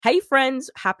Hey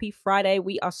friends, happy Friday.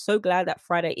 We are so glad that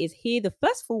Friday is here. The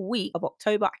first full week of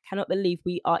October. I cannot believe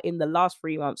we are in the last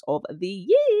 3 months of the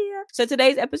year. So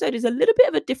today's episode is a little bit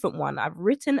of a different one. I've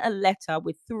written a letter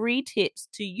with 3 tips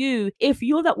to you. If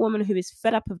you're that woman who is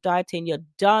fed up of dieting, you're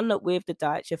done with the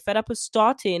diet, you're fed up of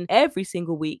starting every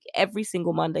single week, every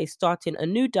single Monday, starting a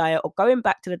new diet or going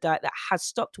back to the diet that has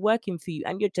stopped working for you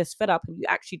and you're just fed up and you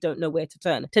actually don't know where to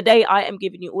turn. Today, I am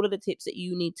giving you all of the tips that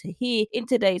you need to hear in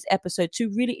today's episode to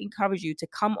really encourage you to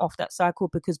come off that cycle,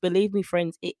 because believe me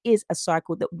friends, it is a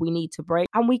cycle that we need to break,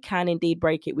 and we can indeed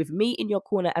break it. With me in your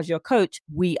corner as your coach,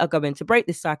 we are going to break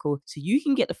this cycle so you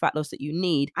can get the fat loss that you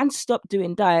need and stop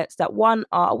doing diets that, 1,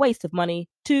 are a waste of money,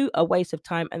 2, a waste of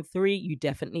time, and 3, you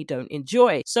definitely don't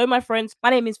enjoy. So my friends,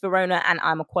 my name is Verona and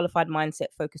I'm a qualified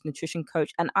mindset focused nutrition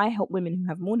coach, and I help women who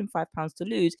have more than 5 pounds to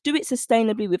lose do it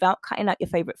sustainably without cutting out your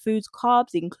favorite foods,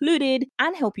 carbs included,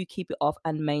 and help you keep it off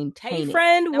and maintain it. Hey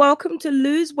friend, welcome to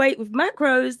Lose Weight with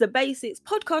Macros, the Basics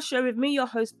podcast show with me, your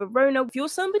host Verona. If you're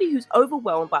somebody who's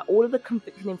overwhelmed by all of the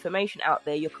conflicting information out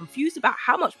there, you're confused about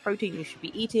how much protein you should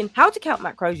be eating, how to count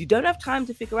macros, you don't have time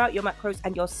to figure out your macros,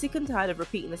 and you're sick and tired of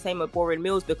repeating the same old boring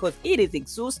meals because it is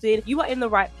exhausting, you are in the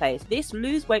right place. This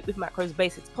Lose Weight with Macros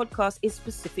Basics podcast is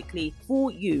specifically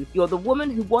for you. You're the woman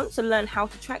who wants to learn how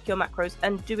to track your macros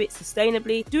and do it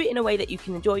sustainably, do it in a way that you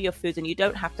can enjoy your foods and you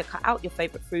don't have to cut out your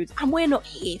favorite foods, and we're not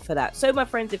here for that. So my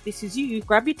friends, if this is you,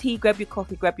 grab your tea, grab your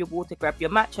coffee, grab your water, grab your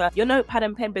matcha, your notepad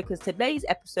and pen, because today's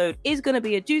episode is going to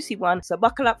be a juicy one. So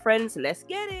buckle up friends, let's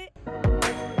get it.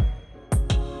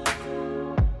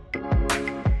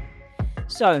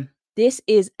 So this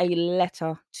is a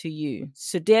letter to you.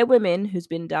 So dear women who's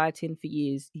been dieting for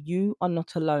years, you are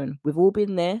not alone. We've all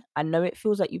been there. I know it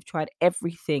feels like you've tried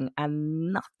everything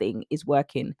and nothing is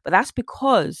working, but that's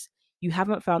because you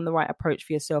haven't found the right approach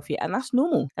for yourself yet. And that's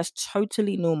normal. That's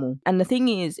totally normal. And the thing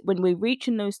is, when we're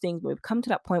reaching those things, when we've come to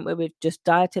that point where we've just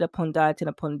dieted upon dieting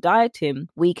upon dieting,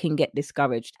 we can get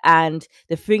discouraged. And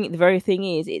the very thing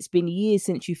is, it's been years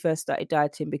since you first started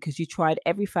dieting because you tried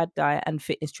every fad diet and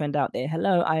fitness trend out there.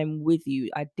 Hello, I am with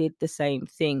you. I did the same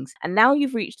things. And now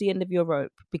you've reached the end of your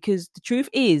rope, because the truth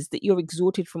is that you're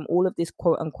exhausted from all of this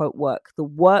quote unquote work. The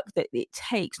work that it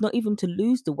takes, not even to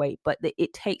lose the weight, but that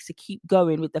it takes to keep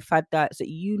going with the fad diets that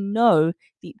you know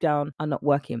deep down are not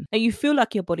working. Now you feel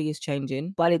like your body is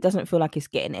changing, but it doesn't feel like it's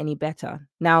getting any better.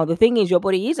 Now the thing is, your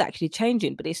body is actually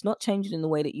changing, but it's not changing in the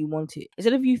way that you want it.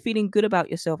 Instead of you feeling good about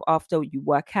yourself after you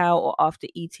work out or after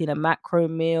eating a macro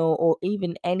meal or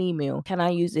even any meal, can I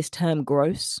use this term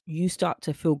gross? You start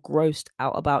to feel grossed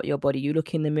out about your body. You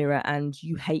look in the mirror and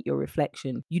you hate your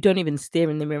reflection. You don't even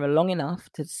stare in the mirror long enough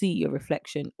to see your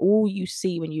reflection. All you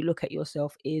see when you look at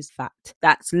yourself is fat.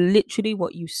 That's literally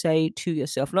what you say to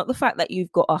yourself, not the fact that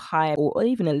you've got a high or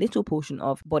even a little portion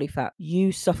of body fat.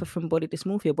 You suffer from body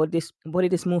dysmorphia. Body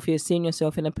dysmorphia is seeing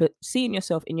yourself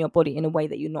in your body in a way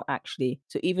that you're not actually.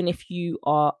 So even if you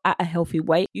are at a healthy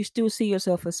weight, you still see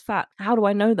yourself as fat. How do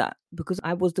I know that? Because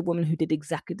I was the woman who did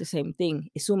exactly the same thing.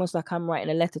 It's almost like I'm writing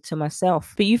a letter to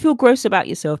myself. But you feel gross about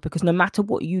yourself because no matter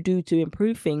what you do to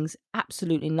improve things,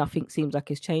 absolutely nothing seems like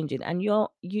it's changing. And you're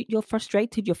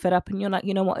frustrated, you're fed up, and you're like,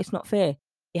 you know what? It's not fair.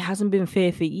 It hasn't been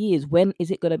fair for years. When is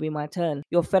it going to be my turn?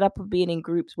 You're fed up of being in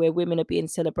groups where women are being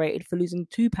celebrated for losing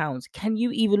 2 pounds. Can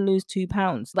you even lose 2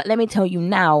 pounds? But let me tell you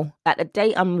now, at the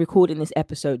date I'm recording this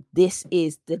episode, this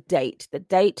is the date. The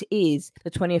date is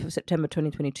the 20th of September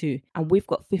 2022. And we've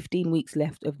got 15 weeks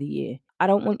left of the year. I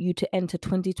don't want you to enter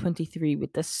 2023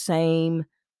 with the same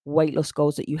weight loss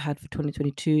goals that you had for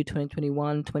 2022,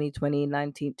 2021, 2020,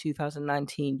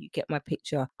 2019. You get my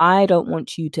picture. I don't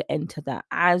want you to enter that.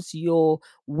 As your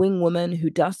wing woman who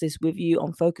does this with you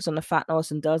on Focus on the Fat Loss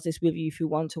and does this with you through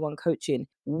one-to-one coaching,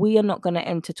 we are not going to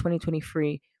enter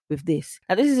 2023 with this.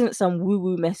 Now, this isn't some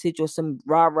woo-woo message or some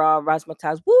rah-rah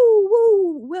razzmatazz, woo,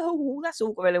 well, that's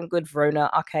all well and good, Verona.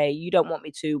 Okay, you don't want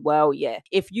me to. Well, yeah.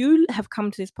 If you have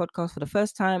come to this podcast for the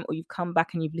first time, or you've come back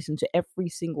and you've listened to every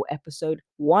single episode,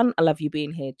 1, I love you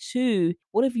being here. 2,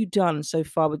 what have you done so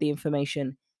far with the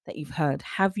information that you've heard?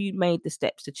 Have you made the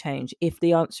steps to change? If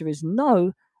the answer is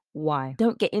no, why?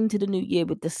 Don't get into the new year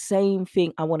with the same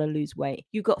thing. I want to lose weight.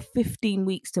 You've got 15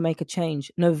 weeks to make a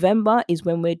change. November is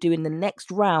when we're doing the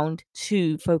next round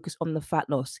to focus on the fat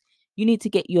loss. You need to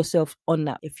get yourself on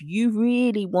that. If you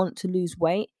really want to lose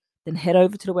weight, then head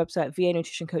over to the website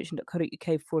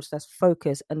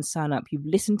vanutritioncoaching.co.uk/focus and sign up. You've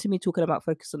listened to me talking about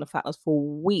focus on the fat loss for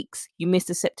weeks. You missed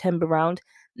the September round.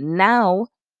 Now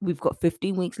we've got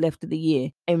 15 weeks left of the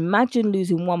year. Imagine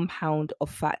losing 1 pound of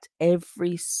fat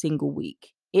every single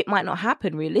week. It might not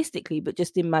happen realistically, but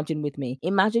just imagine with me.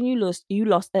 Imagine you lost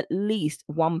at least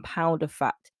 1 pound of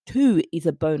fat 2 is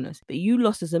a bonus. But you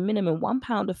lost as a minimum 1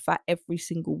 pound of fat every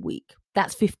single week.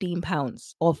 That's 15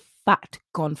 pounds of fat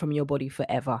gone from your body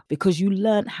forever, because you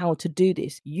learned how to do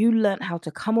this. You learned how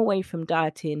to come away from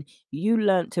dieting. You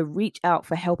learned to reach out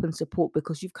for help and support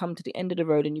because you've come to the end of the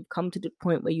road and you've come to the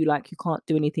point where you can't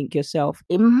do anything yourself.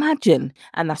 Imagine.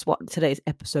 And that's what today's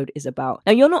episode is about.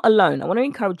 Now, you're not alone. I want to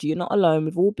encourage you. You're not alone.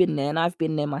 We've all been there, and I've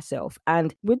been there myself.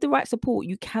 And with the right support,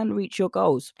 you can reach your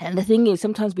goals. And the thing is,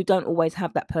 sometimes we don't always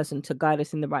have that person to guide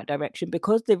us in the right direction,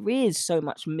 because there is so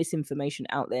much misinformation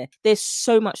out there. There's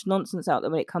so much nonsense out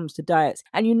there when it comes to diets.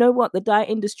 And you know what? The diet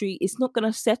industry is not going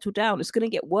to settle down. It's going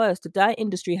to get worse. The diet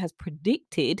industry has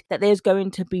predicted that there's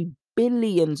going to be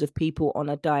billions of people on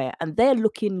a diet, and they're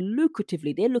looking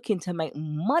lucratively. They're looking to make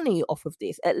money off of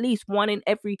this. At least 1 in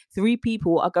every 3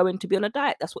 people are going to be on a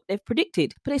diet. That's what they've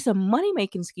predicted. But it's a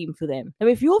money-making scheme for them. Now,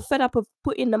 if you're fed up of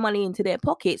putting the money into their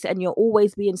pockets and you're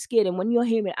always being scared, and when you're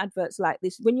hearing adverts like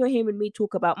this, when you're hearing me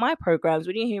talk about my programs,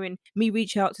 when you're hearing me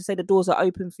reach out to say the doors are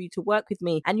open for you to work with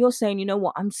me, and you're saying, you know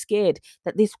what, I'm scared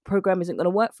that this program isn't going to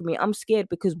work for me. I'm scared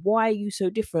because why are you so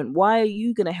different? Why are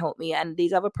you going to help me and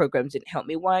these other programs didn't help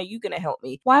me? Why are you going to help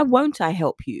me? Why won't I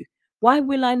help you? Why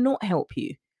will I not help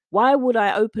you? Why would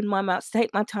I open my mouth,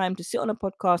 take my time to sit on a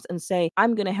podcast and say,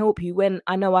 I'm going to help you when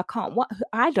I know I can't?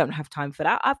 I don't have time for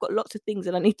that. I've got lots of things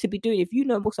that I need to be doing. If you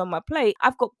know what's on my plate,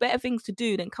 I've got better things to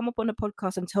do than come up on a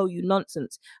podcast and tell you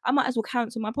nonsense. I might as well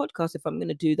cancel my podcast if I'm going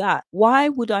to do that. Why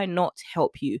would I not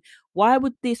help you? Why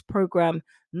would this program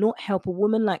not help a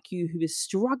woman like you who is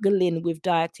struggling with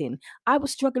dieting? I was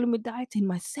struggling with dieting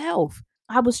myself.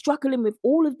 I was struggling with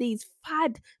all of these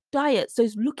fad diets. So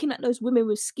looking at those women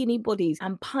with skinny bodies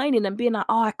and pining and being like,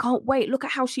 oh, I can't wait. Look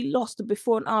at how she lost the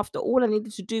before and after. All I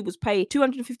needed to do was pay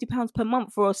 £250 per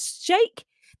month for a shake.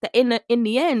 That in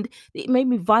the end, it made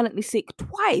me violently sick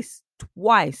twice.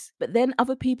 But then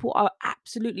other people are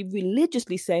absolutely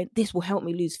religiously saying this will help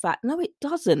me lose fat. No, it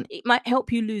doesn't. It might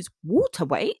help you lose water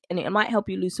weight and it might help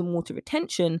you lose some water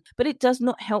retention, but it does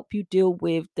not help you deal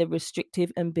with the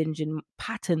restrictive and binging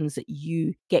patterns that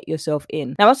you get yourself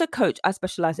in. Now, as a coach, I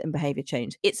specialize in behavior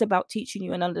change. It's about teaching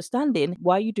you and understanding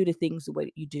why you do the things the way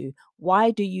that you do. Why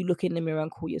do you look in the mirror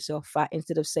and call yourself fat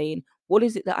instead of saying, what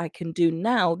is it that I can do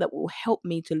now that will help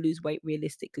me to lose weight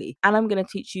realistically? And I'm going to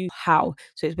teach you how.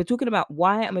 So we're talking about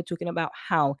why and we're talking about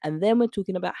how. And then we're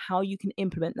talking about how you can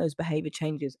implement those behavior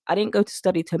changes. I didn't go to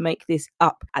study to make this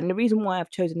up. And the reason why I've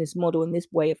chosen this model and this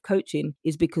way of coaching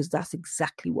is because that's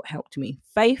exactly what helped me.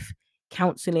 Faith,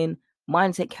 counseling,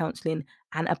 mindset counseling,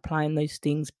 and applying those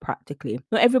things practically.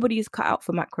 Not everybody is cut out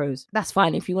for macros. That's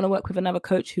fine. If you want to work with another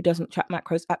coach who doesn't track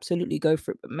macros, absolutely go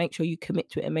for it. But make sure you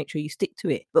commit to it and make sure you stick to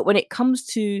it. But when it comes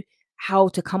to how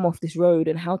to come off this road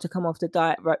and how to come off the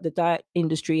diet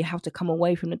industry, how to come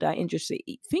away from the diet industry,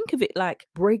 think of it like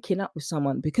breaking up with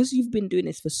someone. Because you've been doing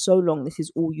this for so long, this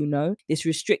is all you know, this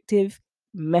restrictive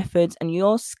methods, and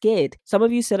you're scared. Some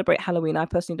of you celebrate Halloween. I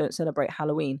personally don't celebrate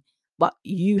Halloween. But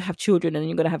you have children and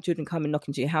you're going to have children come and knock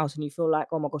into your house and you feel like,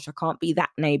 oh my gosh, I can't be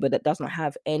that neighbor that doesn't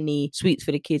have any sweets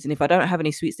for the kids. And if I don't have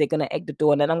any sweets, they're going to egg the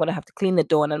door and then I'm going to have to clean the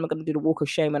door and then I'm going to do the walk of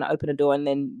shame when I open the door. And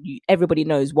then everybody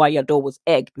knows why your door was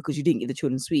egged because you didn't give the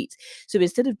children sweets. So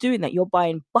instead of doing that, you're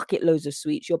buying bucket loads of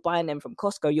sweets. You're buying them from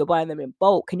Costco. You're buying them in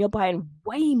bulk and you're buying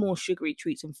way more sugary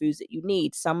treats and foods that you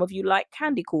need. Some of you like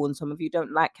candy corn. Some of you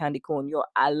don't like candy corn. You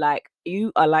are like,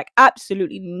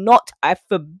 absolutely not. I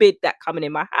forbid that coming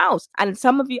in my house. And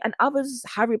some of you and others,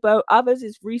 Haribo, others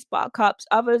is Reese Buttercups,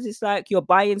 others is like you're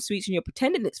buying sweets and you're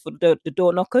pretending it's for the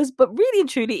door knockers, but really and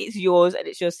truly it's yours and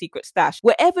it's your secret stash.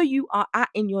 Wherever you are at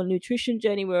in your nutrition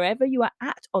journey, wherever you are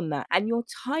at on that, and you're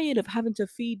tired of having to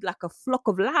feed like a flock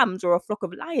of lambs or a flock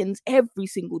of lions every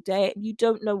single day, and you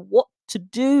don't know what to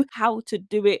do, how to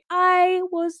do it. I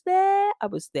was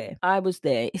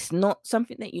there. It's not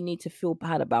something that you need to feel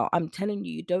bad about. I'm telling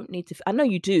you, you don't need to. I know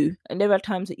you do, and there are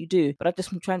times that you do, but I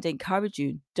just am trying to encourage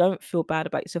you. Don't feel bad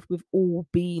about yourself. We've all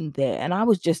been there, and I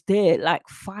was just there like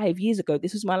 5 years ago.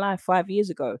 This was my life 5 years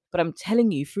ago. But I'm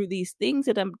telling you, through these things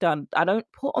that I've done, I don't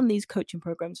put on these coaching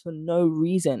programs for no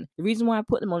reason. The reason why I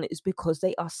put them on it is because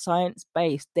they are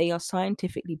science-based. They are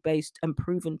scientifically based and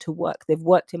proven to work. They've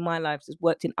worked in my life. They've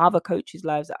worked in other coaches'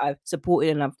 lives that I've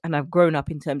supported and I've grown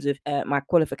up in terms of my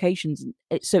qualifications.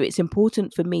 So it's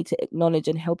important for me to acknowledge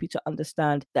and help you to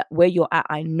understand that where you're at,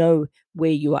 I know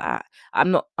where you are at.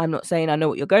 I'm not saying I know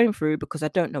what you're going through, because I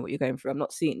don't know what you're going through. I'm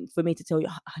not seeing for me to tell you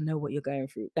I know what you're going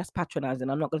through. That's patronizing.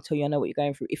 I'm not going to tell you I know what you're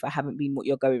going through if I haven't been what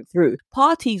you're going through.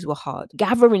 Parties were hard,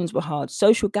 gatherings were hard,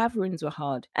 social gatherings were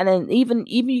hard. And then even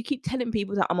you keep telling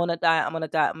people that I'm on a diet, I'm on a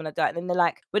diet, I'm on a diet. And then they're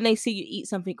like, when they see you eat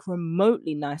something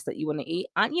remotely nice that you want to eat,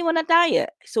 aren't you on a diet?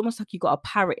 It's almost like you got a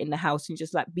parrot in the house and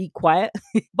just like, be quiet.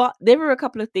 But there are a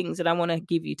couple of things that I want to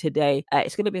give you today.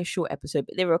 It's going to be a short episode,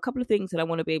 but there are a couple of things that I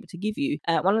want to be able to give you.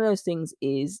 One of those things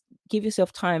is give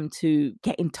yourself time to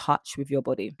get in touch with your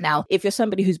body. Now, if you're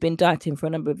somebody who's been dieting for a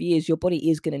number of years, your body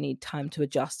is going to need time to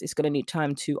adjust. It's going to need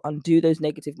time to undo those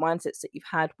negative mindsets that you've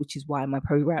had, which is why my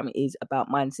program is about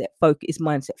mindset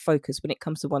focus when it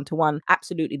comes to one-to-one.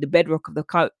 Absolutely, the bedrock of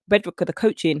the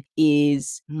coaching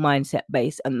is mindset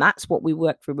based, and that's what we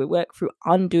work through. We work through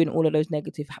undoing all of those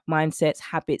negative mindsets,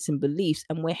 habits, and beliefs,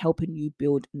 and we're helping you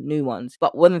build new ones.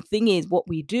 But one thing is, what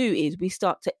we do is we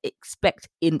start to expect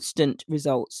instant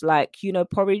results. Like,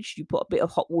 porridge, you put a bit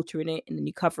of hot water in it and then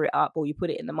you cover it up, or you put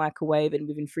it in the microwave and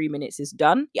within 3 minutes it's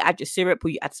done. You add your syrup, or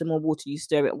you add some more water, you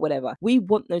stir it, whatever. We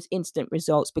want those instant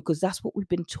results because that's what we've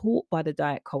been taught by the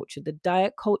diet culture. The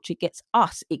diet culture gets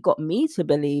us. It got me to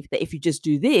believe that if you just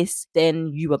do this, then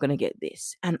you are going to get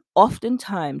this. And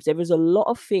oftentimes there is a lot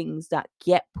of things that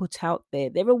get put out there.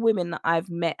 There are women that I've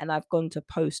met and I've gone to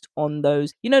post on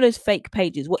those, those fake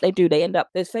pages. What they do,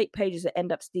 there's fake pages that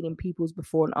end up stealing people's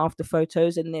before and after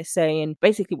photos, and they're saying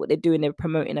basically what they're doing, they're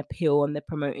promoting a pill and they're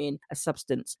promoting a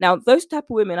substance. Now, those type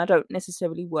of women I don't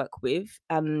necessarily work with,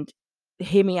 and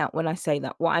hear me out when I say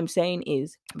that. What I'm saying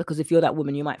is, because if you're that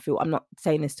woman, you might feel, I'm not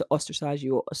saying this to ostracize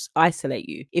you or isolate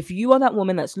you. If you are that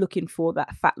woman that's looking for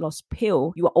that fat loss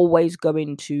pill, you are always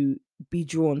going to be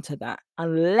drawn to that,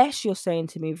 unless you're saying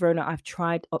to me, Verona, I've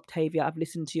tried Optavia, I've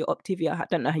listened to your Optavia, I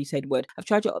don't know how you say the word, I've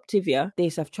tried your Optavia,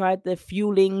 I've tried the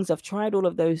fuelings, I've tried all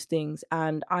of those things,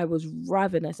 and I was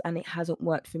ravenous and it hasn't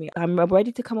worked for me. I'm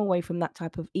ready to come away from that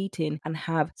type of eating and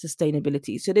have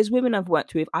sustainability. So there's women I've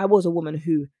worked with. I was a woman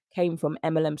who came from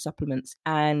MLM supplements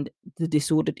and the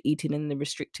disordered eating and the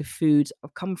restrictive foods.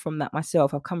 I've come from that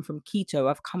myself. I've come from keto.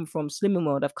 I've come from Slimming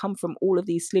World. I've come from all of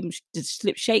these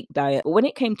slip shake diet. But when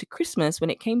it came to Christmas, when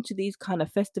it came to these kind of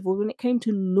festivals, when it came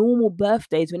to normal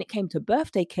birthdays, when it came to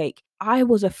birthday cake, I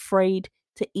was afraid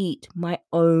to eat my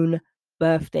own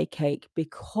birthday cake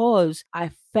because I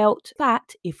felt that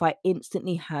if I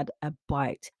instantly had a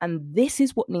bite. And this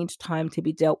is what needs time to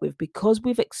be dealt with, because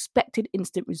we've expected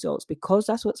instant results, because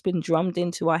that's what's been drummed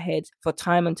into our heads for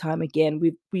time and time again.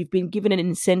 We've been given an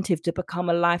incentive to become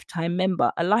a lifetime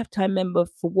member. A lifetime member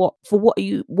for what?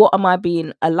 What am I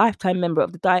being? A lifetime member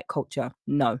of the diet culture?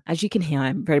 No. As you can hear,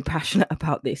 I'm very passionate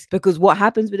about this, because what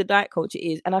happens with the diet culture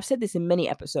is, and I've said this in many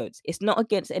episodes, it's not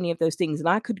against any of those things. And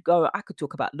I could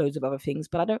talk about loads of other things,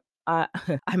 but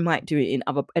I might do it in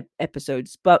other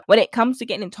episodes. But when it comes to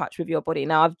getting in touch with your body,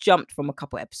 now I've jumped from a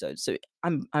couple episodes, so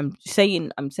I'm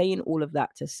saying all of that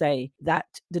to say that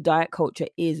the diet culture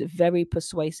is very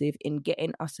persuasive in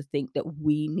getting us to think that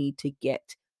we need to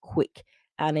get quick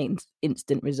and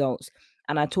instant results.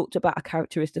 And I talked about a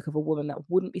characteristic of a woman that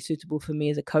wouldn't be suitable for me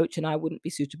as a coach, and I wouldn't be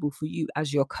suitable for you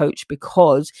as your coach,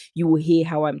 because you will hear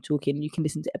how I'm talking. You can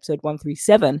listen to episode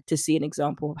 137 to see an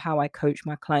example of how I coach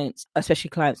my clients, especially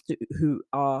clients who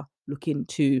are looking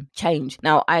to change.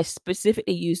 Now, I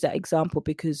specifically use that example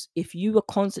because if you are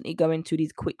constantly going to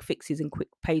these quick fixes and quick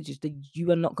pages, then you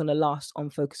are not going to last on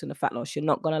focus on the fat loss. You're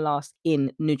not going to last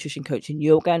in nutrition coaching.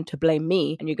 You're going to blame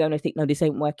me and you're going to think, no, this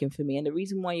ain't working for me. And the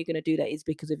reason why you're going to do that is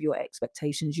because of your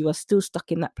expectations. You are still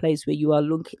stuck in that place where you are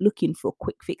looking for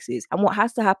quick fixes. And what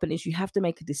has to happen is you have to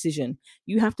make a decision.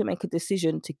 You have to make a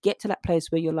decision to get to that place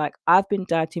where you're like, I've been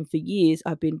dieting for years.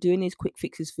 I've been doing these quick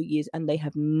fixes for years and they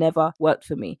have never worked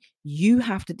for me. You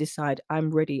have to decide,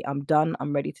 I'm ready, I'm done,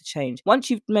 I'm ready to change.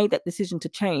 Once you've made that decision to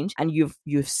change and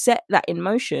you've set that in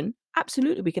motion,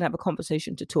 absolutely we can have a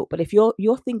conversation to talk. But if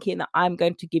you're thinking that I'm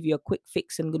going to give you a quick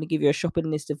fix and I'm going to give you a shopping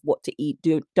list of what to eat,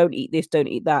 don't eat this, don't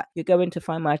eat that, you're going to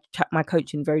find my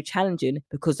coaching very challenging,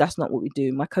 because that's not what we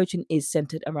do. My coaching is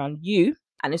centered around you,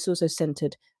 and it's also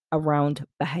centered around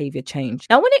behavior change.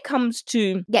 Now, when it comes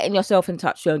to getting yourself in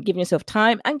touch, giving yourself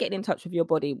time and getting in touch with your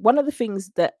body, one of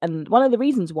the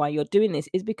reasons why you're doing this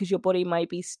is because your body might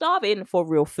be starving for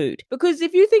real food. Because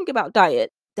if you think about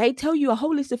diet, they tell you a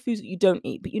whole list of foods that you don't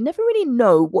eat, but you never really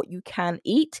know what you can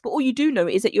eat. But all you do know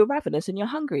is that you're ravenous and you're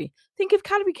hungry. Think of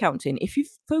calorie counting. If you've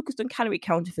focused on calorie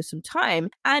counting for some time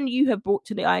and you have brought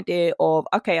to the idea of,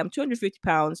 okay, I'm 250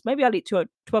 pounds, maybe I'll eat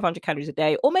 1,200 calories a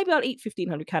day, or maybe I'll eat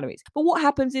 1,500 calories. But what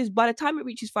happens is by the time it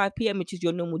reaches 5 p.m., which is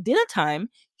your normal dinner time,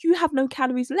 you have no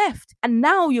calories left. And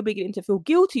now you're beginning to feel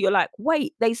guilty. You're like,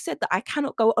 wait, they said that I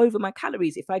cannot go over my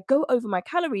calories. If I go over my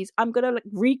calories, I'm going to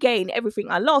regain everything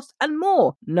I lost and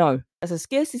more. No, that's a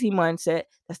scarcity mindset.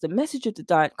 That's the message of the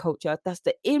diet culture. That's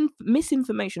the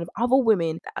misinformation of other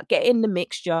women that get in the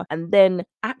mixture, and then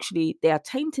actually they are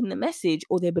tainting the message,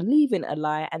 or they believe in a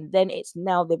lie, and then it's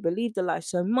now they believe the lie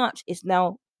so much it's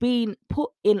now being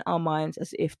put in our minds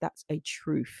as if that's a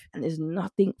truth, and there's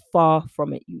nothing far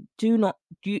from it.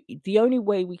 The only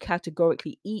way we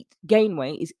categorically gain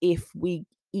weight is if we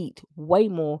eat way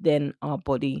more than our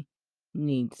body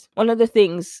needs. One of the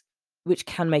things which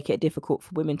can make it difficult for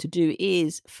women to do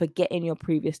is forgetting your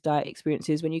previous diet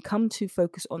experiences. When you come to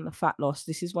focus on the fat loss,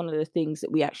 this is one of the things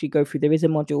that we actually go through. There is a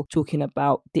module talking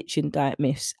about ditching diet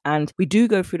myths, and we do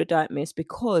go through the diet myths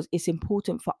because it's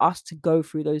important for us to go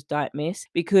through those diet myths,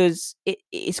 because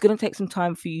it's going to take some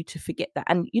time for you to forget that.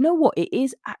 And you know what? It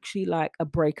is actually like a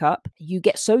breakup. You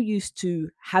get so used to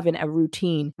having a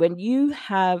routine. When you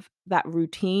have that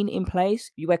routine in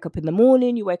place, you wake up in the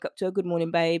morning, you wake up to a good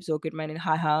morning babes or good morning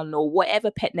hi hun or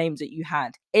whatever pet names that you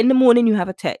had. In the morning you have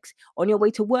a text, on your way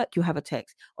to work you have a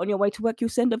text, on your way to work you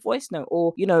send a voice note,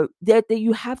 or there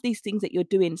you have these things that you're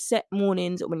doing set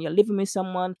mornings, or when you're living with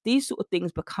someone, these sort of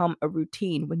things become a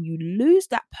routine. When you lose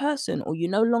that person, or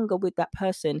you're no longer with that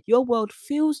person, your world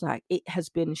feels like it has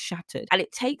been shattered, and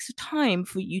it takes time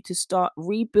for you to start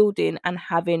rebuilding and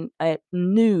having a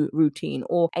new routine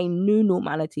or a new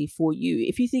normality for you.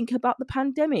 If you think about the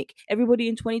pandemic, everybody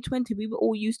in 2020, we were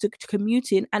all used to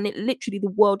commuting, and it literally, the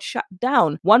world shut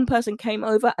down. One person came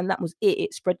over and that was it.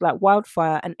 It spread like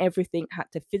wildfire, and everything had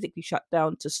to physically shut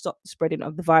down to stop the spreading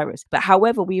of the virus. But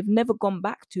however, we have never gone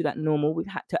back to that normal. We've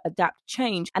had to adapt,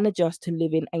 change, and adjust to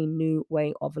living a new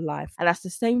way of life. And that's the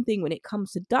same thing when it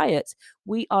comes to diets.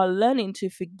 We are learning to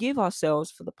forgive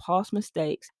ourselves for the past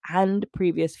mistakes and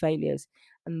previous failures.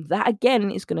 And that again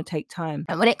is going to take time.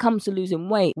 And when it comes to losing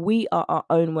weight, we are our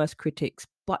own worst critics.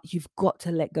 But you've got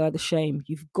to let go of the shame.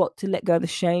 You've got to let go of the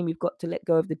shame. You've got to let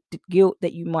go of the guilt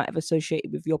that you might have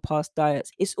associated with your past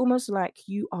diets. It's almost like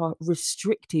you are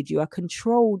restricted. You are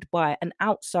controlled by an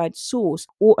outside source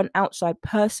or an outside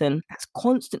person that's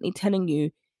constantly telling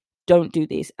you, don't do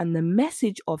this. And the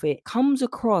message of it comes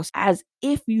across as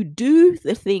if you do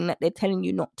the thing that they're telling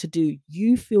you not to do,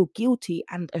 you feel guilty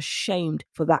and ashamed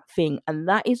for that thing. And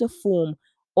that is a form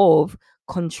of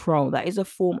control. That is a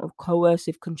form of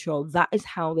coercive control. That is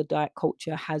how the diet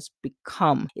culture has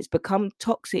become. It's become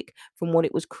toxic from what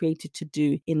it was created to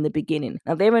do in the beginning.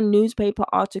 Now, there are newspaper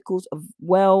articles of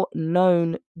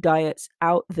well-known diets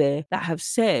out there that have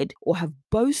said or have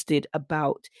boasted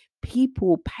about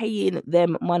people paying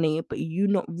them money, but you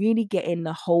not really getting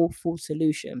the whole full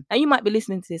solution. And you might be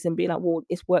listening to this and be like, well,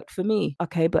 it's worked for me.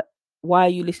 Okay, but why are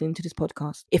you listening to this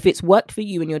podcast? If it's worked for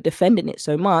you and you're defending it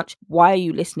so much, why are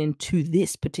you listening to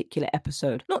this particular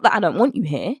episode? Not that I don't want you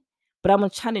here, but I'm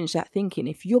going to challenge that thinking.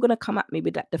 If you're going to come at me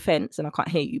with that defense, and I can't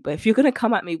hear you, but if you're going to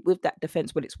come at me with that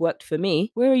defense when it's worked for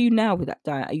me, where are you now with that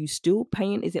diet? Are you still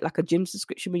paying? Is it like a gym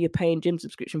subscription where you're paying gym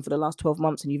subscription for the last 12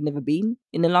 months and you've never been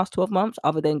in the last 12 months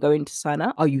other than going to sign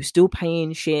up? Are you still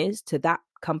paying shares to that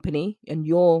company and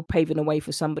you're paving a way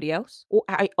for somebody else? Or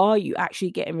are you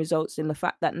actually getting results in the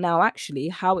fact that now actually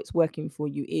how it's working for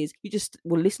you is you just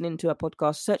were listening to a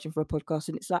podcast, searching for a podcast,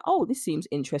 and it's like, oh, this seems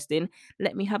interesting.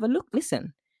 Let me have a look,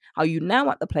 listen. Are you now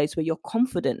at the place where you're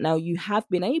confident? Now you have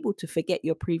been able to forget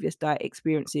your previous diet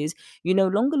experiences. You no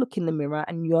longer look in the mirror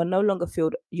and you're no longer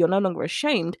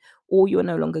ashamed, or you're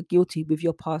no longer guilty with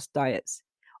your past diets.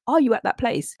 Are you at that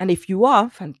place? And if you are,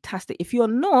 fantastic. If you're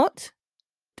not,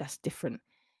 that's different.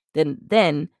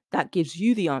 Then that gives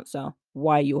you the answer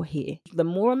why you're here. The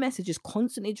more a message is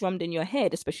constantly drummed in your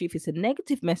head, especially if it's a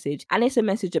negative message and it's a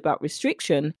message about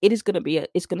restriction, it's going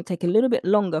to take a little bit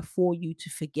longer for you to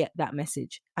forget that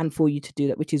message and for you to do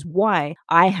that, which is why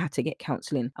I had to get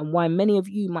counseling and why many of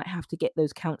you might have to get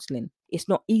those counseling. It's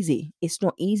not easy. It's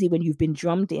not easy when you've been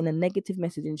drummed in a negative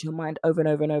message into your mind over and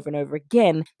over and over and over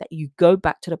again, that you go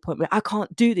back to the point where I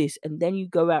can't do this. And then you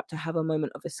go out to have a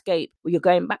moment of escape where you're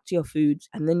going back to your foods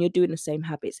and then you're doing the same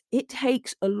habits. It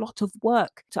takes a lot of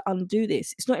work to undo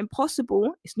this. It's not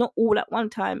impossible. It's not all at one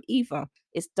time either.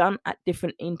 It's done at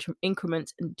different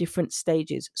increments and different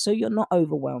stages. So you're not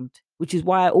overwhelmed. which is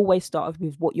why I always start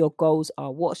with what your goals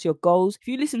are. What's your goals? If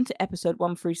you listen to episode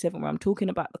 137 where I'm talking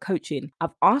about the coaching, I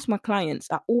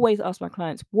always ask my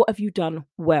clients, what have you done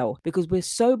well? Because we're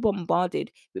so bombarded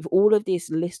with all of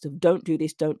this list of don't do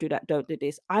this, don't do that, don't do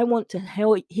this. I want to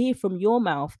hear from your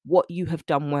mouth what you have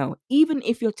done well. Even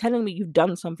if you're telling me you've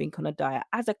done something on a diet,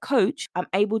 as a coach, I'm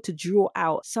able to draw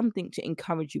out something to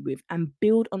encourage you with and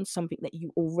build on something that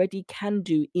you already can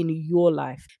do in your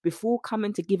life before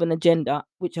coming to give an agenda,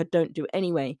 which I don't do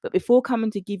anyway. But before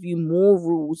coming to give you more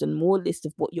rules and more list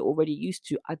of what you're already used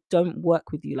to, I don't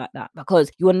work with you like that,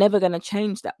 because you're never going to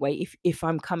change that way if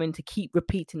I'm coming to keep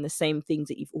repeating the same things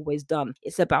that you've always done.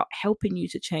 It's about helping you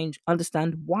to change,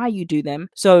 understand why you do them.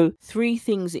 So 3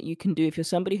 things that you can do if you're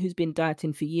somebody who's been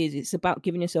dieting for years. It's about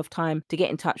giving yourself time to get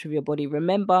in touch with your body.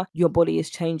 Remember, your body is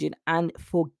changing, and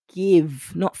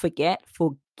forgive, not forget,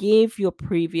 forgive your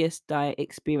previous diet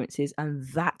experiences, and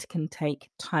that can take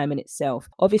time in itself.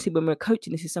 Obviously, when we're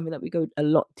coaching, this is something that we go a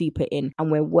lot deeper in,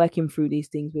 and we're working through these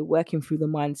things. We're working through the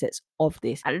mindsets of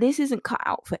this, and this isn't cut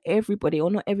out for everybody,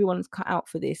 or not everyone's cut out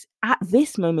for this. At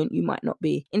this moment, you might not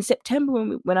be. In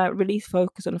September, when I released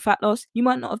Focus on Fat Loss, you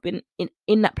might not have been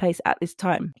in that place at this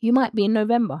time. You might be in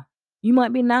November. You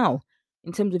might be now.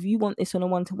 In terms of you want this on a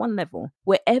one-to-one level,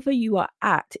 wherever you are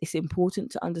at, it's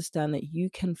important to understand that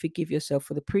you can forgive yourself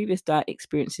for the previous diet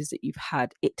experiences that you've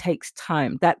had. It takes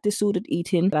time. That disordered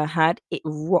eating that I had, it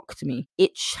rocked me.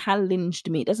 It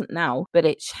challenged me. It doesn't now, but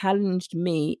it challenged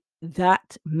me.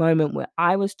 That moment where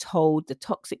I was told the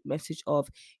toxic message of,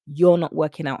 you're not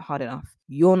working out hard enough.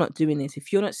 You're not doing this.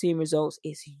 If you're not seeing results,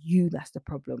 it's you that's the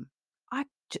problem. I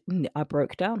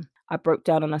broke down.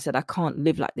 And I said, I can't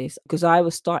live like this, because I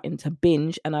was starting to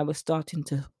binge, and I was starting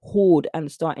to hoard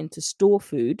and starting to store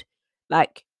food.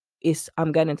 Like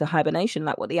I'm going into hibernation,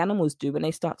 like what the animals do when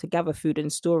they start to gather food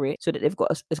and store it so that they've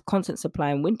got a constant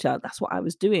supply in winter. That's what I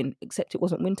was doing, except it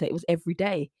wasn't winter. It was every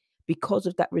day. Because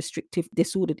of that restrictive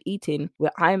disordered eating,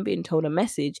 where I am being told a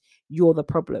message, you're the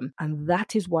problem. And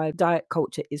that is why diet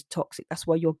culture is toxic. That's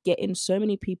why you're getting so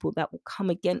many people that will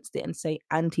come against it and say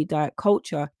anti-diet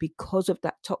culture, because of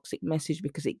that toxic message,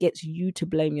 because it gets you to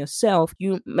blame yourself.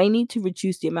 You may need to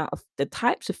reduce the amount of the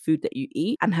types of food that you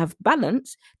eat and have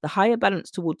balance, the higher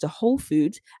balance towards the whole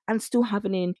foods, and still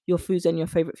having in your foods and your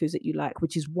favorite foods that you like,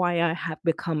 which is why I have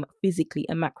become physically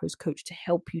a macros coach, to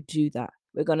help you do that.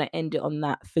 We're going to end it on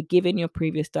that. Forgiving your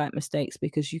previous diet mistakes,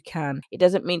 because you can. It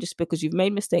doesn't mean just because you've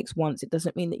made mistakes once, it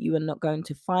doesn't mean that you are not going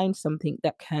to find something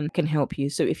that can help you.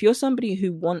 So if you're somebody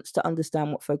who wants to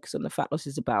understand what Focus on the Fat Loss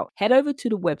is about, head over to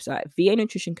the website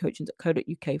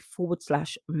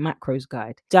vanutritioncoaching.co.uk/macros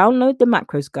guide. Download the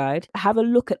macros guide, have a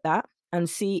look at that, and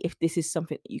see if this is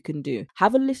something that you can do.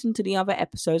 Have a listen to the other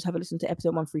episodes. Have a listen to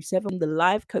episode 137, the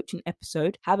live coaching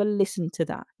episode. Have a listen to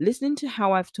that. Listening to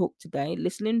how I've talked today,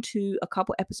 listening to a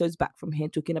couple episodes back from here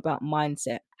talking about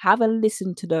mindset. Have a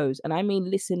listen to those. And I mean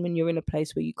listen when you're in a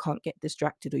place where you can't get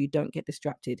distracted, or you don't get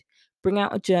distracted. Bring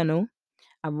out a journal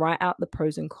and write out the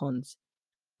pros and cons.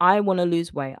 I want to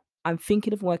lose weight. I'm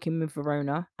thinking of working with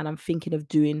Verona, and I'm thinking of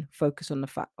doing Focus on the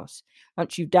Fat Loss.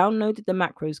 Once you've downloaded the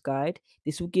macros guide,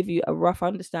 this will give you a rough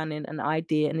understanding, an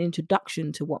idea, an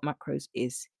introduction to what macros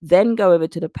is. Then go over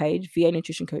to the page,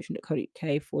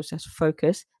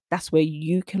 vanutritioncoaching.co.uk/focus. That's where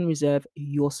you can reserve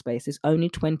your space. There's only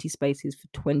 20 spaces for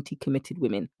 20 committed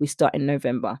women. We start in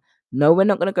November. No, we're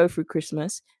not going to go through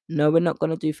Christmas. No, we're not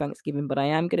going to do Thanksgiving, but I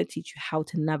am going to teach you how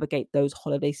to navigate those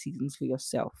holiday seasons for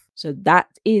yourself. So that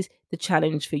is the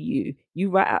challenge for you. You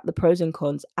write out the pros and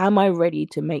cons. Am I ready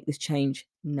to make this change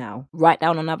now? Write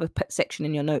down another section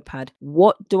in your notepad.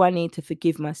 What do I need to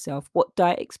forgive myself? What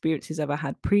diet experiences have I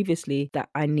had previously that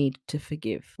I need to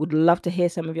forgive? Would love to hear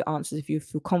some of your answers. If you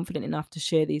feel confident enough to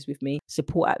share these with me,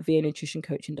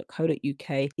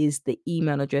 support@vanutritioncoaching.co.uk is the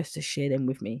email address to share them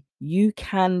with me. You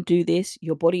can do this.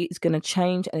 Your body is going to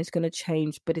change, and it's going to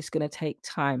change, but it's going to take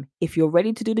time. If you're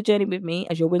ready to do the journey with me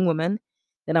as your wing woman,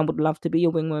 then I would love to be your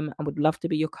wing woman. I would love to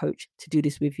be your coach to do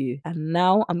this with you. And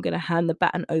now I'm going to hand the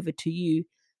baton over to you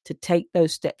to take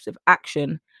those steps of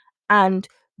action. And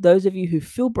those of you who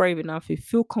feel brave enough, who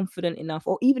feel confident enough,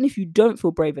 or even if you don't feel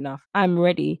brave enough, I'm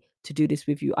ready to do this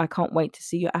with you. I can't wait to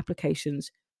see your applications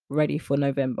ready for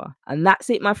November. And that's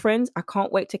it, my friends. I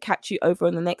can't wait to catch you over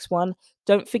on the next one.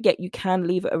 Don't forget, you can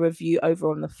leave a review over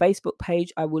on the Facebook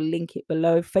page. I will link it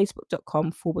below,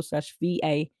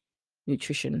 facebook.com/VA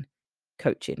Nutrition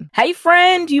Coaching. Hey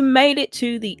friend, you made it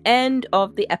to the end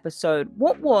of the episode.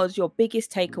 What was your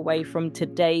biggest takeaway from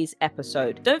today's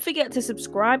episode? Don't forget to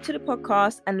subscribe to the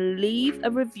podcast and leave a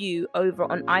review over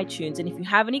on iTunes. And if you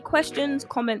have any questions,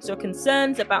 comments, or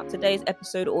concerns about today's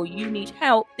episode, or you need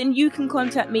help, then you can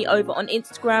contact me over on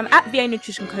Instagram at VA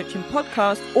Nutrition Coaching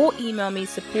Podcast, or email me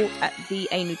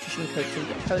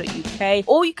support@vanutritioncoaching.co.uk,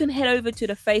 or you can head over to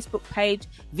the Facebook page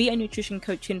VA Nutrition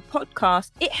Coaching Podcast.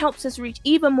 It helps us reach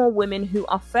even more women who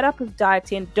are fed up with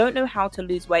dieting, don't know how to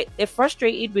lose weight, they're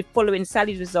frustrated with following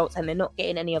Sally's results and they're not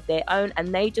getting any of their own,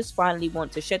 and they just finally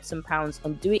want to shed some pounds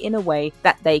and do it in a way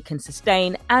that they can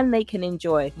sustain and they can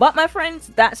enjoy. But my friends,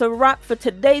 that's a wrap for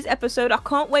today's episode. I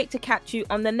can't wait to catch you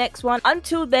on the next one.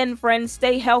 Until then, friends,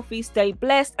 stay healthy, stay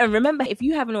blessed, and remember, if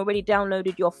you haven't already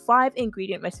downloaded your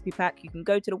 5-ingredient recipe pack, you can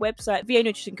go to the website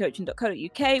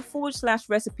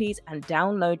vanutritioncoaching.co.uk/recipes and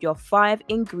download your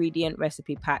 5-ingredient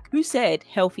recipe pack. Who said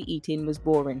healthy eating was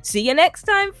boring? See you next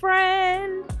time,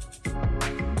 friend.